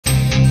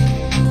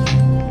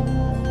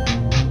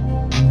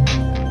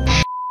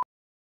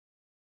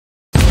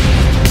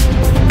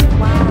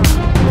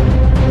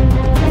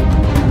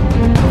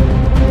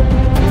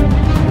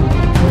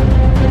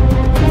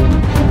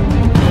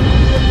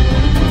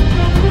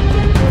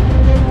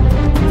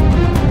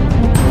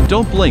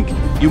Don't blink,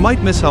 you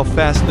might miss how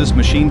fast this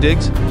machine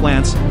digs,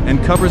 plants,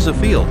 and covers a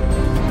field.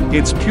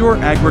 It's pure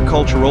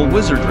agricultural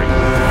wizardry.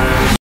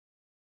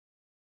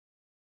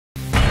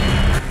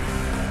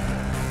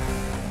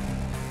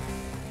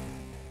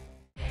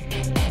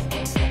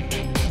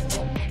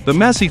 The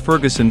Massey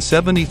Ferguson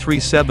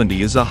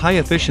 7370 is a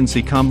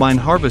high-efficiency combine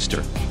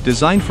harvester,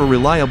 designed for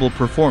reliable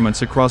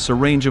performance across a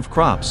range of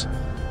crops.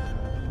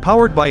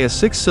 Powered by a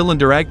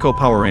 6-cylinder AGCO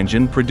power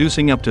engine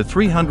producing up to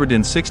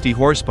 360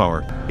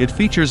 horsepower, it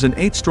features an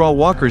 8-straw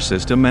walker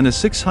system and a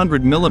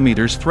 600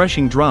 mm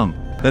threshing drum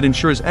that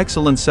ensures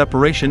excellent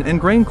separation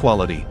and grain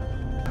quality.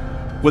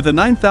 With a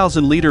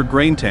 9,000-liter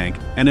grain tank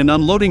and an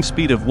unloading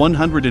speed of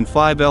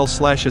 105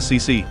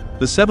 L/cc,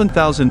 the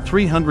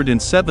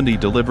 7370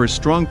 delivers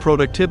strong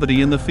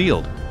productivity in the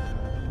field.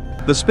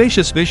 The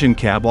spacious Vision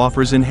cab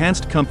offers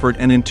enhanced comfort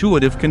and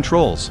intuitive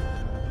controls.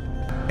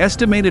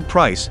 Estimated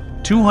price,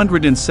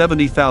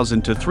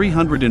 $270,000 to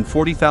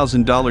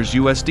 $340,000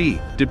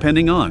 USD,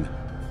 depending on.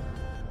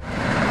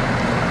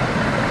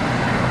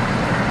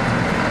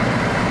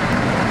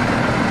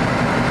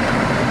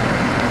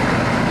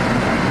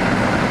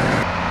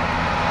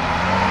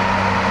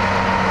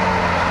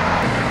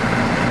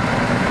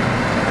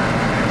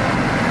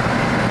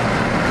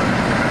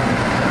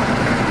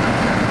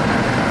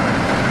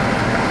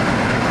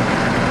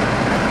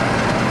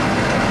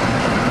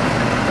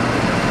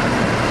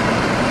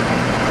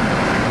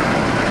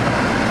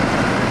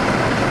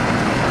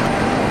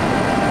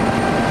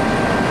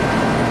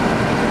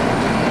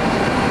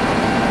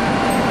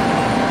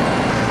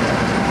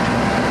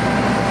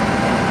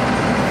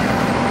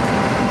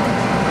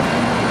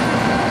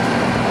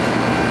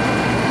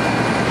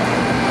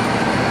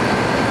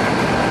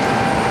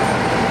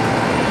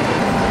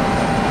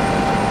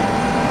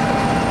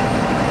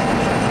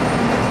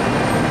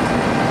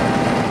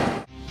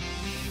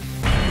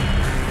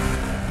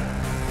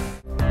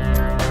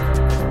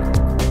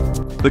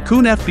 The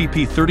Kuhn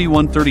FBP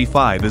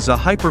 3135 is a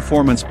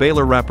high-performance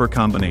baler wrapper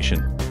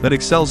combination that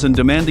excels in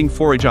demanding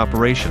forage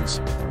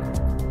operations.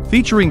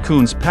 Featuring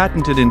Kuhn's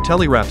patented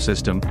IntelliWrap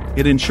system,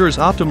 it ensures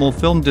optimal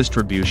film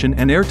distribution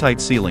and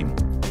airtight sealing.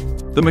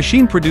 The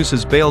machine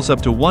produces bales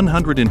up to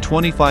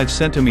 125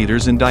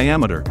 centimeters in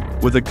diameter,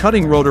 with a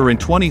cutting rotor and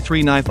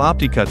 23-knife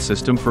OptiCut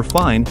system for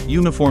fine,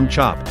 uniform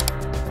chop.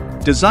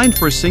 Designed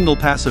for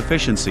single-pass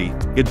efficiency,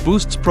 it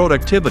boosts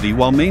productivity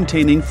while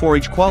maintaining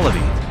forage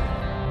quality.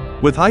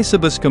 With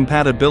ISOBUS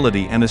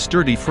compatibility and a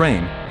sturdy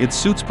frame, it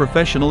suits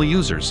professional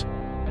users.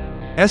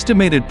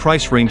 Estimated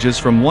price ranges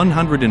from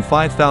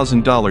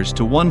 $105,000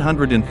 to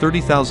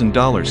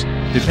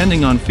 $130,000,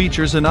 depending on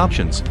features and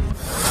options.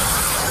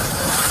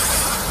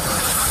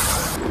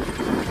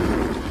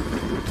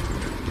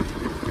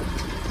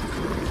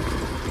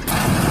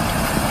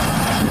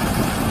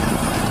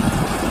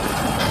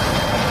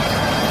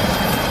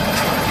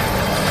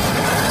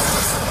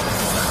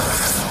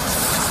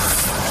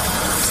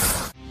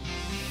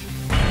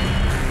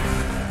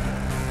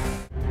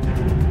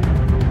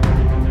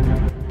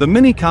 The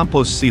Mini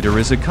Compost Seeder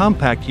is a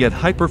compact yet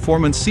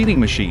high-performance seeding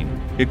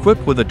machine,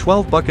 equipped with a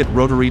 12-bucket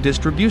rotary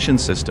distribution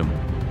system.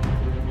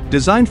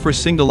 Designed for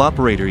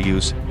single-operator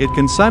use, it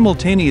can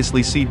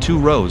simultaneously seed 2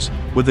 rows,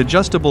 with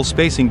adjustable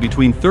spacing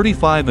between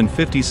 35 and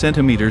 50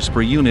 centimeters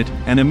per unit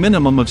and a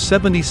minimum of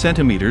 70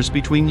 centimeters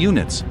between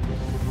units.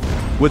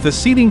 With a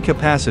seeding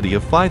capacity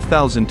of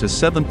 5,000 to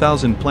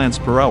 7,000 plants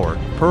per hour,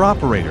 per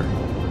operator.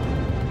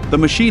 The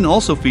machine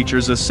also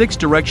features a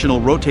 6-directional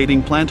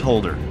rotating plant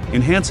holder,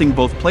 enhancing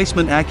both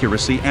placement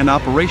accuracy and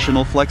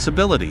operational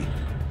flexibility.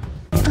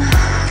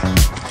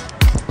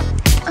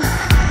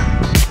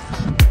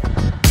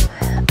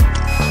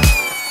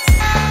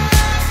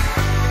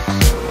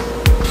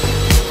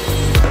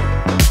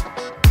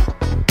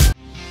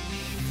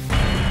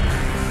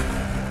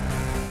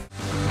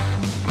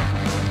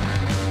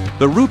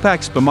 The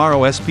Roopack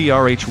Spimaro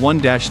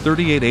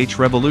SPRH1-38H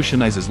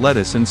revolutionizes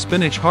lettuce and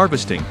spinach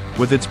harvesting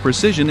with its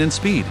precision and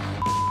speed.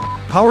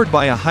 Powered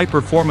by a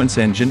high-performance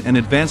engine and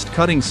advanced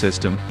cutting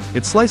system,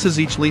 it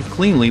slices each leaf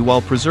cleanly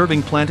while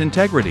preserving plant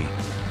integrity.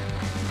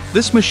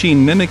 This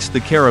machine mimics the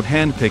care of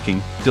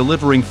hand-picking,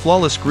 delivering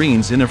flawless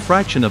greens in a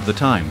fraction of the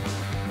time.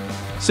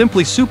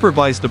 Simply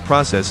supervise the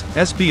process.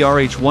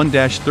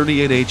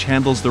 SPRH1-38H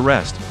handles the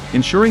rest,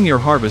 ensuring your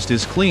harvest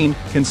is clean,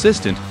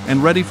 consistent,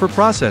 and ready for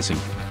processing.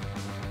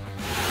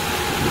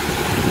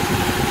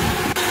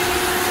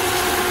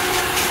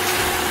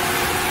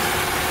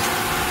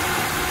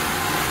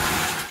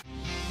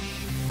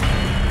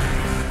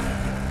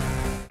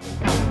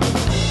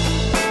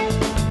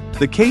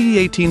 The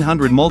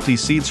KE1800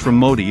 Multi-Seeds from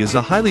Modi is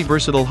a highly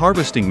versatile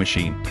harvesting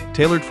machine,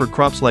 tailored for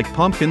crops like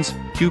pumpkins,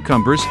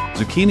 cucumbers,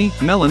 zucchini,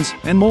 melons,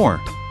 and more.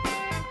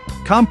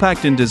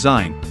 Compact in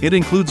design, it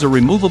includes a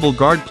removable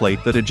guard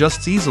plate that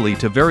adjusts easily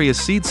to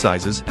various seed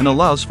sizes and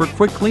allows for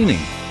quick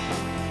cleaning.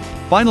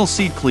 Final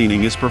seed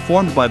cleaning is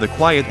performed by the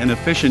quiet and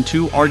efficient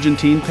 2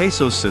 Argentine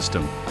pesos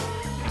system.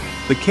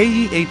 The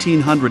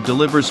KE1800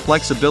 delivers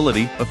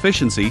flexibility,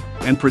 efficiency,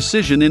 and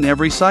precision in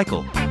every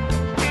cycle.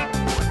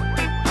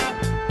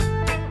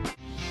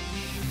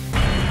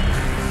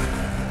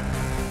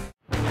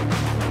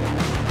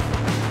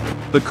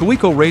 The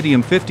KAWECO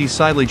Radium 50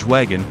 silage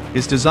wagon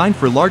is designed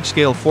for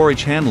large-scale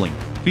forage handling,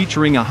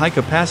 featuring a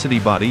high-capacity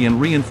body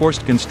and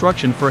reinforced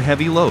construction for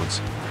heavy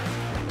loads.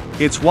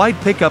 Its wide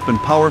pickup and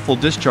powerful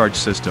discharge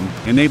system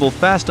enable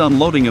fast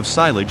unloading of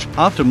silage,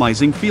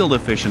 optimizing field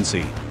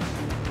efficiency.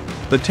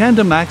 The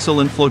tandem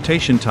axle and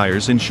flotation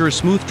tires ensure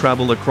smooth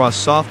travel across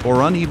soft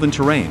or uneven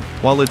terrain,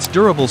 while its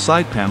durable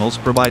side panels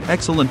provide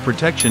excellent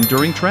protection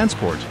during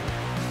transport.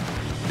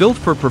 Built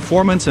for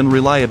performance and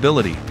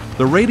reliability,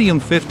 the Radium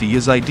 50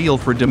 is ideal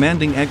for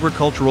demanding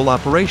agricultural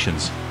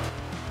operations.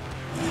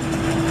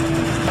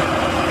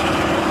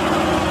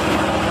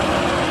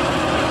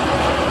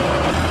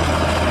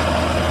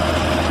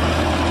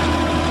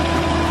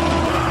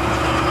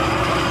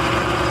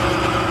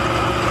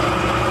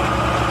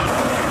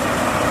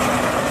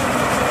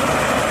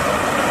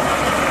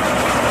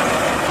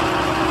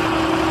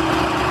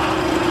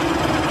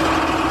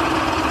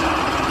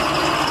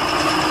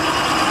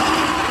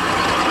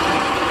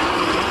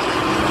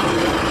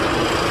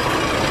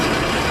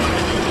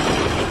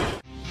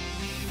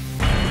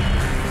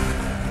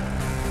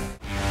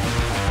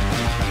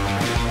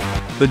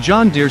 The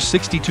John Deere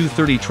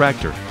 6230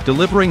 tractor,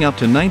 delivering up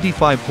to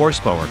 95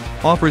 horsepower,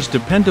 offers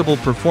dependable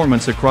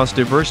performance across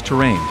diverse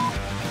terrain.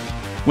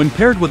 When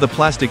paired with a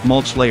plastic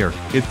mulch layer,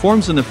 it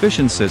forms an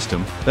efficient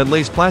system that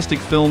lays plastic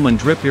film and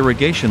drip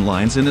irrigation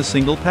lines in a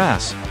single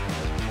pass.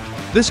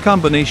 This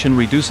combination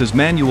reduces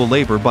manual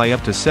labor by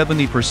up to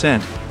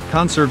 70%,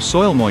 conserves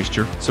soil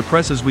moisture,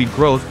 suppresses weed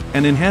growth,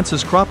 and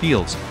enhances crop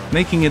yields,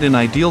 making it an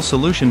ideal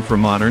solution for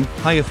modern,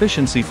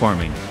 high-efficiency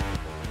farming.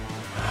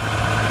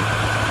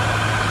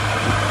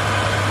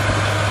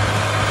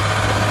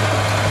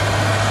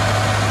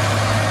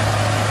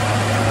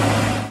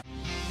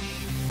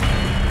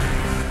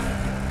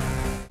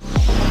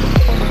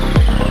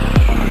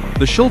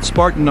 The Schulte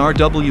Spartan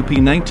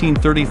RWP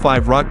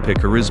 1935 rock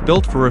picker is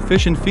built for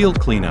efficient field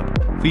cleanup,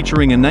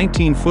 featuring a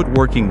 19-foot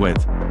working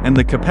width, and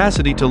the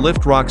capacity to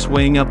lift rocks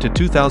weighing up to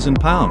 2,000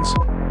 pounds.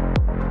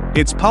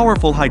 Its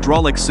powerful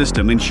hydraulic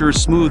system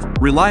ensures smooth,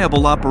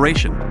 reliable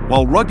operation,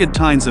 while rugged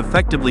tines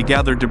effectively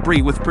gather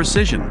debris with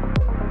precision.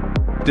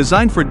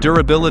 Designed for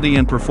durability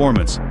and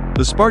performance,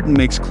 the Spartan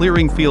makes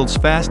clearing fields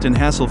fast and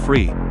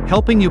hassle-free,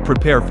 helping you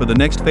prepare for the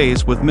next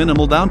phase with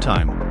minimal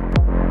downtime.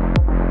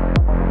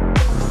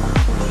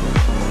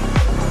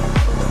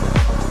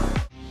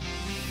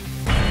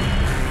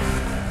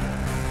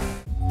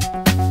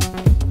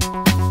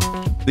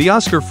 The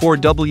Oskar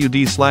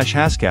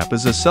 4WD/Haskap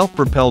is a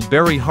self-propelled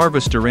berry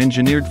harvester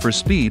engineered for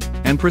speed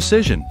and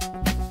precision.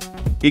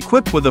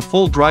 Equipped with a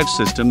full drive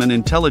system and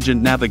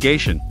intelligent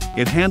navigation,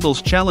 it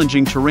handles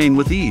challenging terrain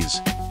with ease.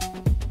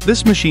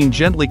 This machine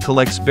gently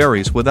collects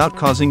berries without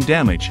causing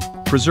damage,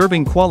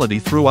 preserving quality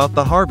throughout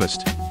the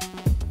harvest.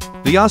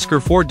 The Oskar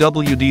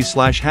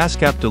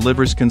 4WD/Haskap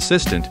delivers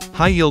consistent,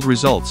 high-yield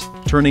results,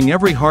 turning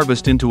every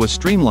harvest into a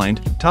streamlined,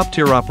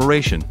 top-tier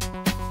operation.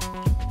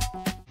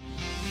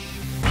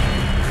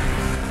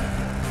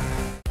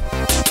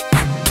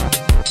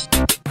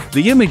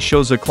 The image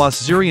shows a Claas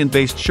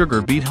Xerion-based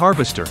sugar beet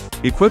harvester,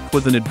 equipped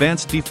with an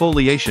advanced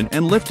defoliation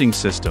and lifting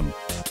system.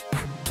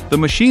 The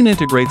machine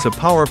integrates a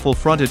powerful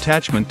front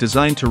attachment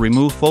designed to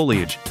remove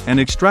foliage and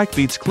extract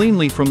beets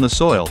cleanly from the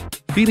soil,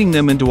 feeding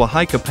them into a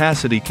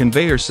high-capacity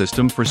conveyor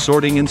system for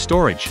sorting and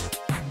storage.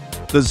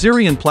 The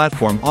Xerion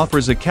platform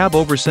offers a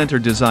cab-over-center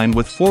design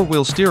with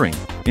four-wheel steering,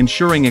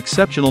 ensuring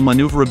exceptional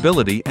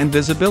maneuverability and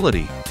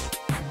visibility.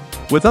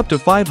 With up to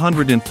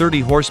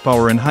 530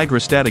 horsepower and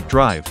hydrostatic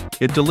drive,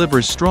 it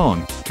delivers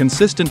strong,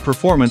 consistent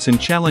performance in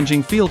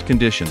challenging field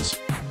conditions.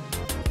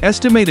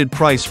 Estimated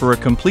price for a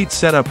complete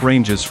setup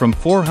ranges from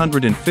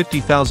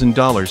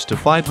 $450,000 to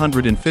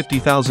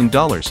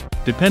 $550,000,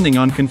 depending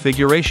on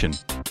configuration.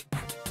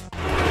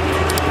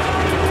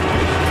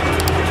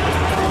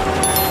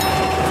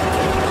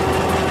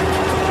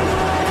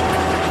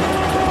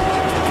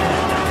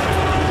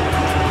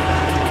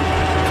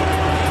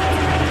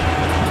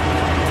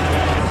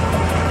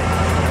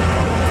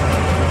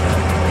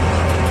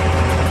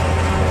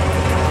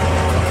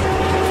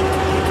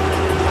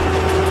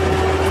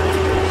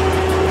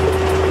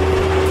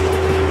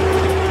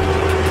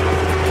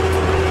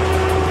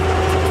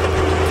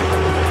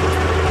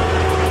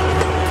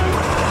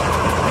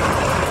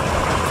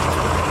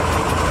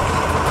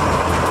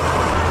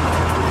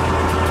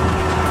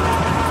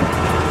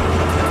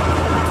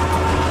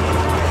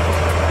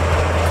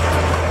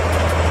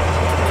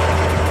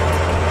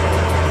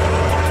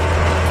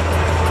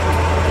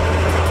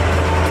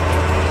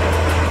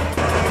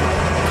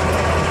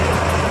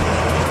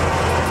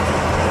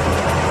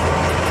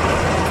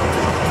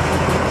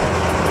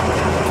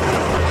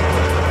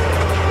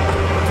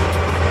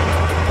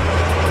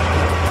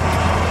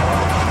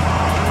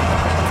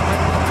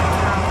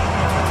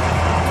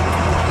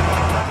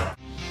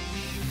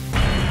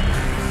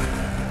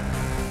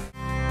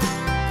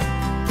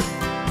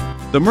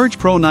 The Merge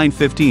Pro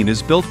 915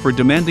 is built for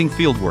demanding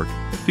fieldwork,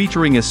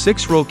 featuring a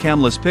 6-row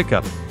camless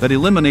pickup that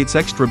eliminates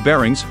extra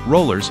bearings,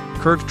 rollers,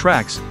 curved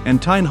tracks,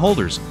 and tine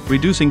holders,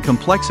 reducing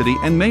complexity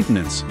and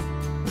maintenance.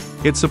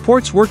 It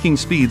supports working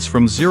speeds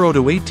from 0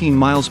 to 18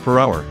 miles per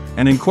hour,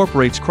 and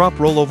incorporates crop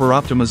rollover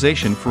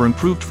optimization for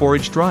improved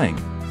forage drying.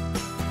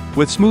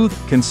 With smooth,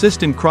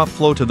 consistent crop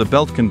flow to the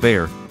belt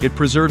conveyor, it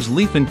preserves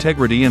leaf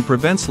integrity and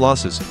prevents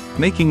losses,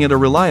 making it a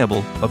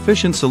reliable,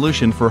 efficient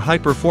solution for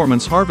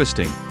high-performance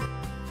harvesting.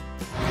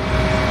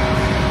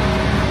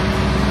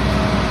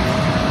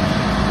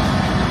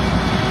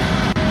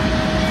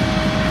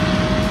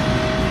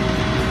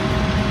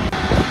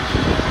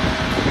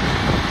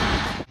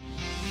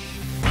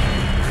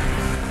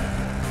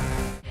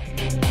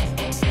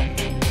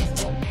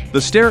 The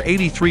Steyr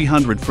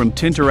 8300 from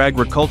Tinter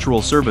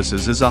Agricultural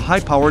Services is a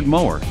high-powered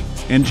mower,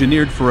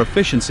 engineered for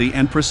efficiency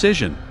and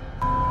precision.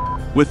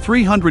 With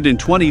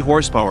 320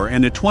 horsepower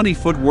and a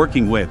 20-foot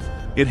working width,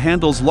 it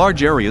handles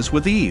large areas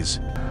with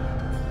ease.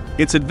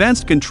 Its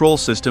advanced control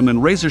system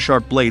and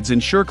razor-sharp blades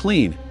ensure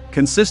clean,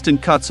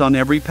 consistent cuts on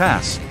every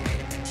pass.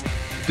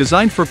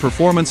 Designed for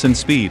performance and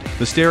speed,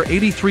 the Steyr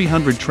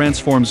 8300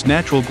 transforms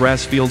natural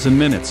grass fields in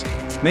minutes,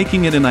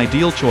 making it an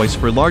ideal choice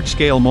for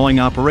large-scale mowing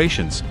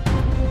operations.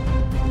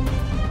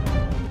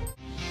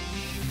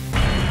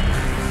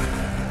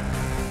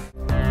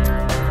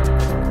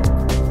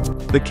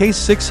 The Case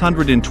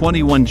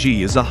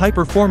 621G is a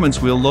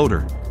high-performance wheel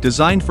loader,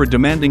 designed for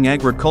demanding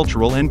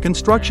agricultural and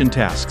construction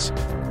tasks.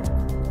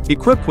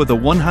 Equipped with a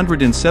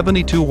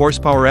 172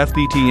 horsepower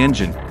FBT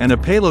engine and a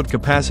payload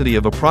capacity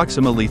of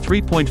approximately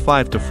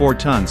 3.5 to 4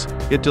 tons,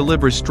 it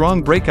delivers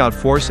strong breakout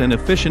force and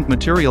efficient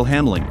material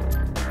handling.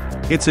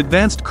 Its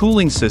advanced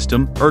cooling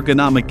system,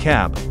 ergonomic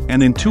cab,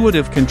 and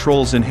intuitive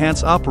controls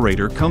enhance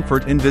operator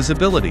comfort and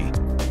visibility.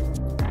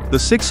 The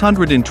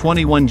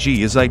 621G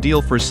is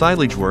ideal for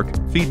silage work,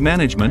 feed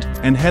management,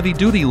 and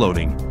heavy-duty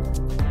loading.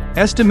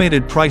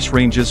 Estimated price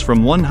ranges from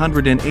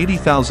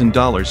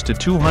 $180,000 to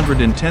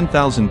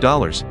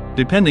 $210,000,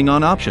 depending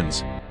on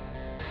options.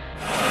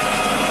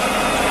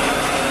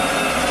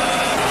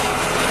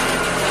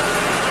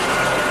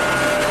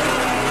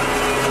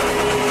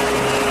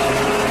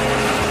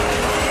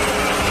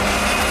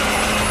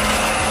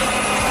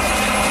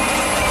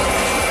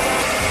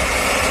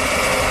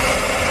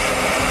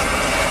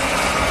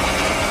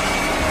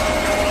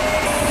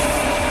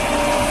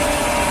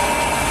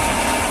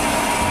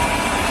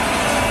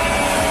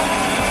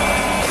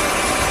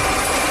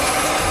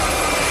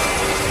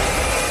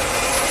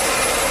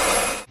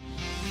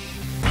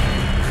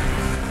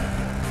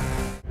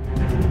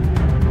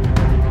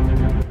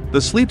 The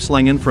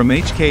SleepSlangen from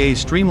HKA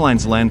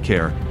streamlines land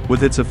care,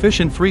 with its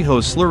efficient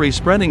three-hose slurry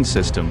spreading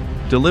system,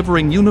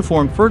 delivering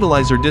uniform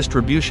fertilizer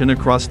distribution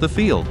across the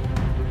field.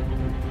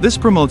 This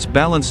promotes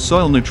balanced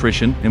soil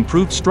nutrition,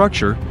 improved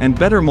structure, and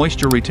better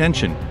moisture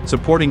retention,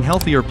 supporting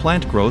healthier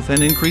plant growth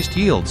and increased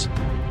yields.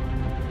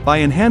 By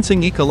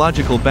enhancing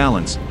ecological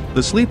balance,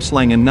 the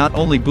SleepSlangen not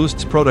only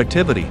boosts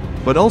productivity,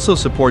 but also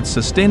supports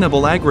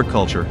sustainable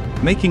agriculture,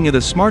 making it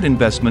a smart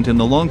investment in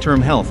the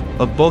long-term health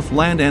of both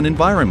land and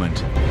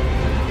environment.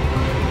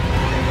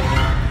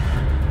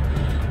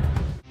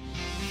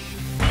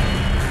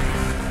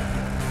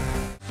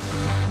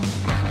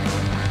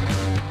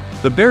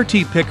 The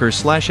Berti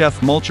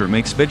Picker/F Mulcher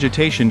makes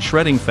vegetation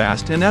shredding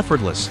fast and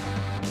effortless.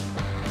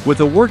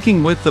 With a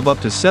working width of up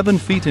to 7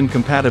 feet and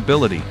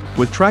compatibility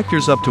with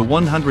tractors up to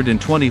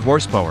 120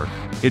 horsepower,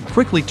 it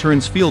quickly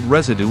turns field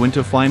residue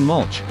into fine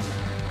mulch.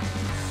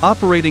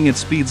 Operating at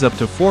speeds up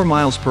to 4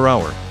 miles per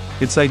hour,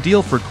 it's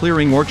ideal for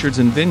clearing orchards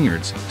and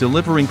vineyards,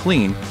 delivering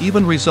clean,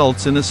 even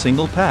results in a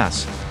single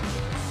pass.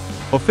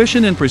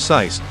 Efficient and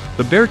precise,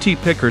 the Berti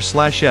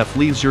Picker/F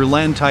leaves your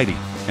land tidy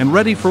and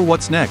ready for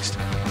what's next.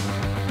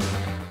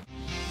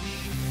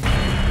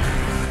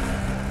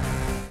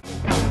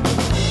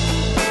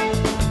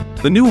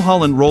 The new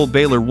Holland Roll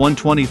Baler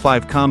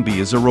 125 Combi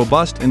is a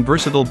robust and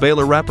versatile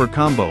baler wrapper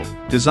combo,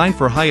 designed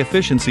for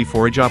high-efficiency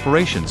forage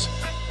operations.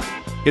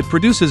 It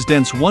produces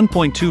dense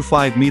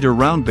 1.25-meter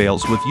round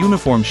bales with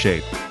uniform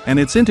shape, and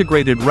its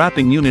integrated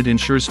wrapping unit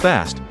ensures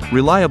fast,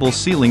 reliable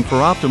sealing for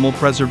optimal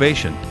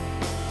preservation.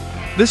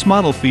 This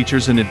model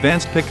features an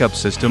advanced pickup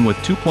system with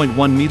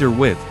 2.1-meter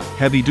width,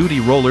 heavy-duty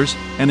rollers,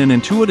 and an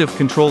intuitive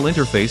control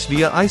interface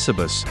via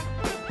isobus.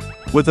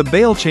 With a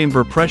bale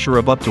chamber pressure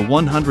of up to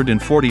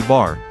 140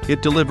 bar,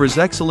 it delivers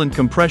excellent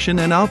compression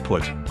and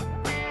output.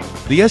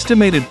 The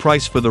estimated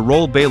price for the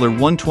Roll Baler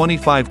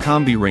 125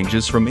 Combi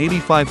ranges from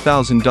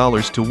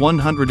 $85,000 to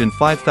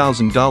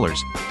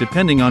 $105,000,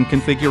 depending on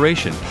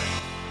configuration.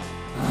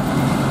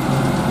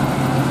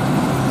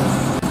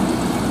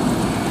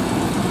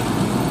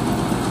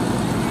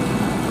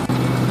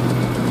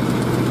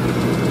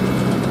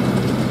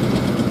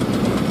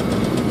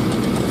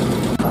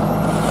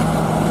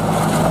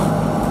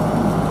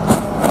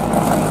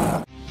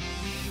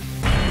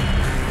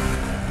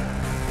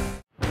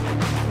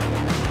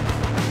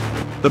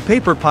 The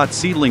Paper Pot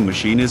Seedling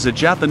Machine is a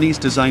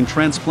Japanese-designed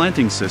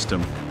transplanting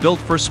system built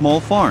for small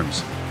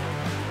farms.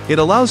 It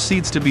allows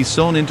seeds to be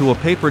sown into a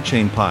paper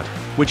chain pot,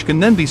 which can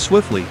then be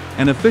swiftly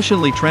and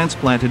efficiently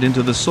transplanted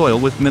into the soil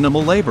with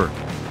minimal labor.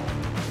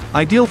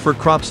 Ideal for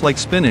crops like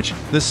spinach,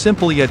 this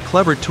simple yet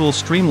clever tool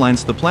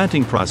streamlines the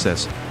planting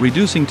process,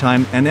 reducing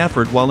time and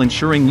effort while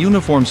ensuring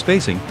uniform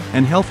spacing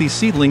and healthy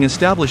seedling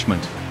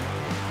establishment.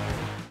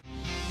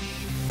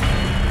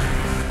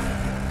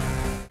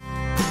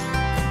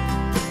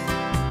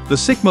 The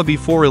Sicma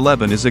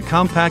B411 is a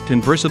compact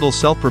and versatile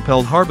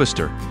self-propelled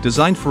harvester,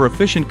 designed for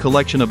efficient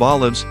collection of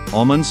olives,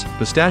 almonds,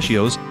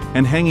 pistachios,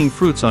 and hanging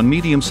fruits on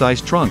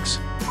medium-sized trunks.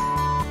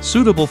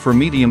 Suitable for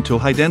medium to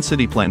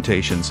high-density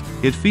plantations,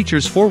 it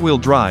features four-wheel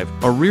drive,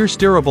 a rear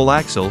steerable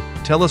axle,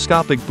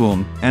 telescopic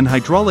boom, and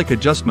hydraulic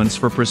adjustments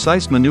for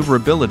precise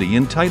maneuverability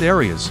in tight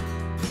areas.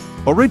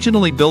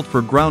 Originally built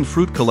for ground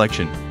fruit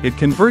collection, it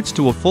converts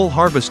to a full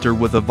harvester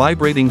with a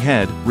vibrating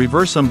head,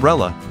 reverse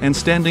umbrella, and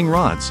standing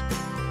rods.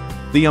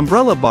 The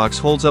umbrella box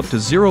holds up to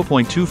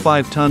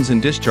 0.25 tons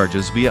and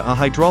discharges via a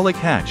hydraulic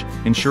hatch,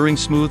 ensuring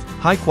smooth,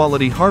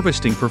 high-quality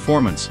harvesting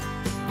performance.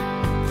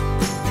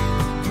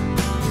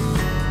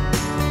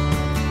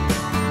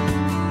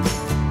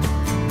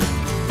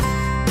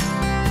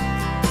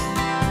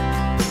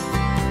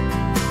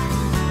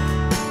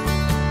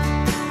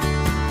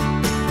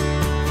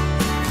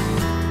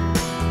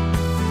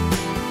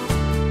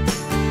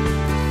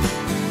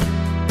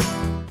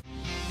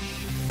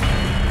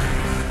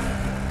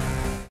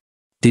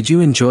 Did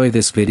you enjoy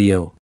this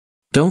video?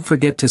 Don't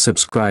forget to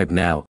subscribe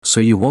now so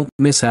you won't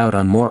miss out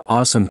on more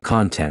awesome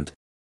content.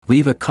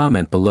 Leave a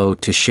comment below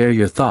to share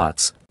your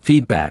thoughts,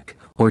 feedback,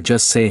 or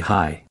just say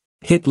hi.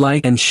 Hit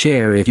like and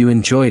share if you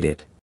enjoyed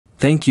it.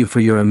 Thank you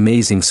for your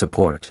amazing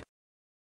support.